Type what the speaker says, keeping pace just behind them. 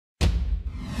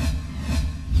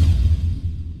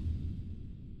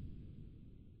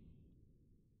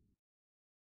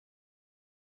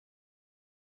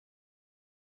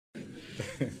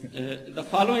The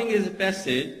following is a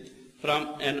passage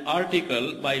from an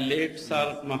article by late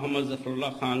Sir Muhammad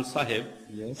Zafarullah Khan Sahib,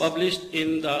 Yes. published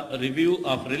in the Review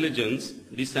of Religions,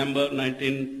 December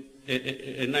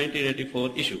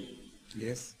 1984 issue.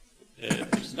 Yes.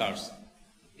 It starts,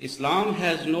 Islam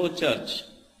has no church,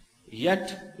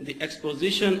 yet the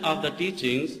exposition of the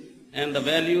teachings and the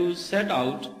values set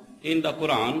out in the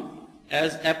Quran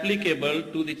as applicable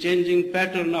to the changing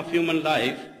pattern of human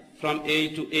life from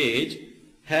age to age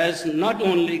has not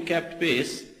only kept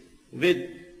pace with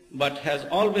but has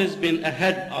always been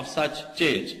ahead of such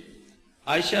change.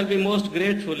 I shall be most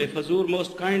grateful if Hazur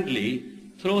most kindly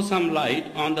throw some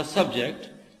light on the subject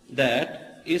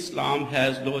that Islam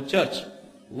has no church.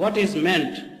 What is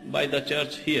meant by the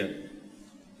church here?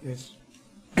 Yes.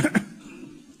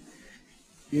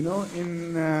 You know,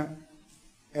 in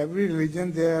every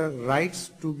religion there are rites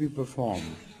to be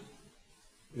performed.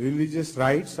 Religious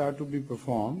rites are to be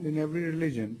performed in every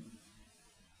religion.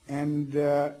 And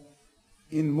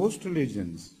in most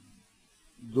religions,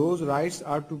 those rites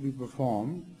are to be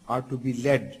performed, are to be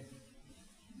led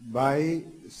by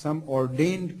some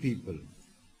ordained people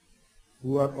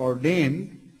who are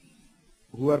ordained,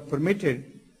 who are permitted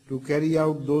to carry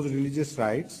out those religious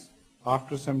rites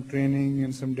after some training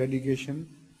and some dedication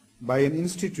by an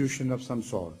institution of some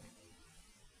sort.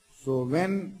 So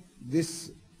when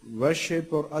this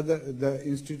worship or the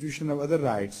institution of other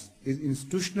rites is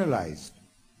institutionalized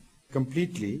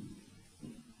completely,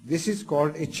 this is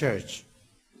called a church.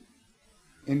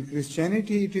 In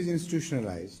Christianity it is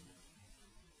institutionalized.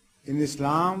 In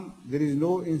Islam there is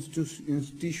no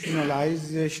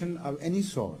institutionalization of any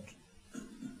sort.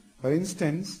 For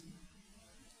instance,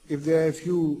 if there are a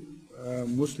few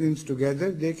Muslims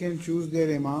together, they can choose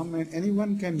their imam and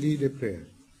anyone can lead a prayer.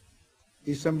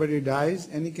 If somebody dies,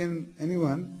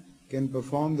 anyone can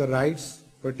perform the rites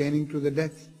pertaining to the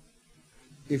death.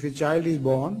 If a child is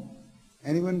born,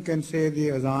 anyone can say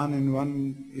the azan in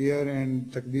one ear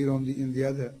and takbir in the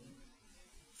other.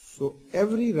 So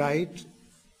every rite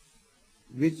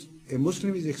which a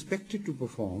Muslim is expected to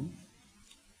perform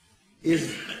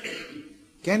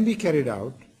can be carried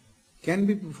out, can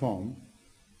be performed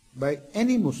by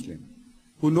any Muslim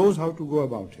who knows how to go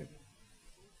about it.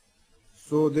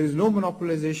 So there is no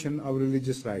monopolization of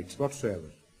religious rights whatsoever.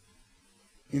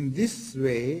 In this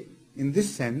way, in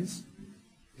this sense,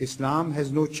 Islam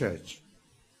has no church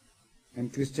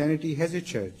and Christianity has a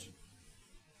church.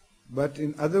 But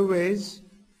in other ways,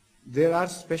 there are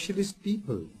specialist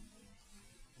people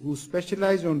who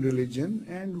specialize on religion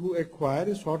and who acquire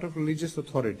a sort of religious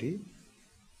authority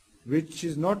which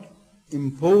is not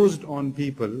imposed on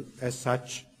people as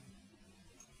such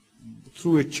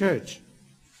through a church,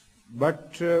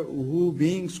 but who,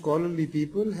 being scholarly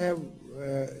people, have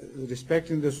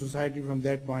respect in the society from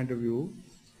that point of view,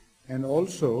 and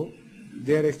also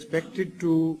they are expected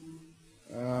to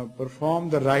perform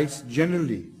the rites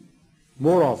generally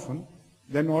more often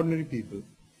than ordinary people.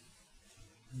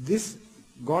 This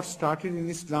got started in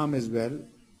Islam as well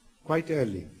quite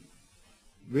early,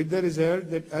 with the result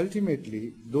that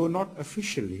ultimately, though not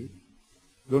officially,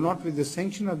 though not with the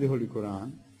sanction of the Holy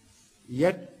Quran,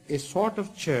 yet a sort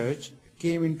of church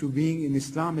came into being in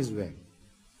Islam as well.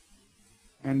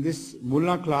 And this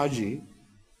Mullah clergy,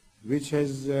 which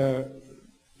has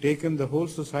taken the whole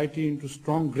society into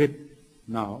strong grip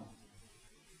now,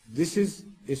 this is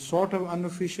a sort of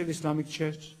unofficial Islamic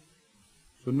church.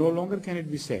 So no longer can it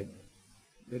be said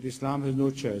that Islam has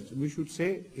no church. We should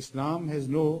say Islam has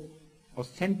no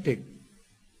authentic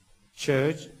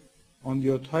church on the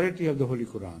authority of the Holy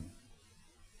Quran,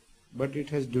 but it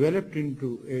has developed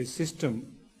into a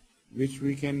system which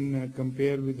we can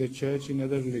compare with the church in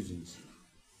other religions.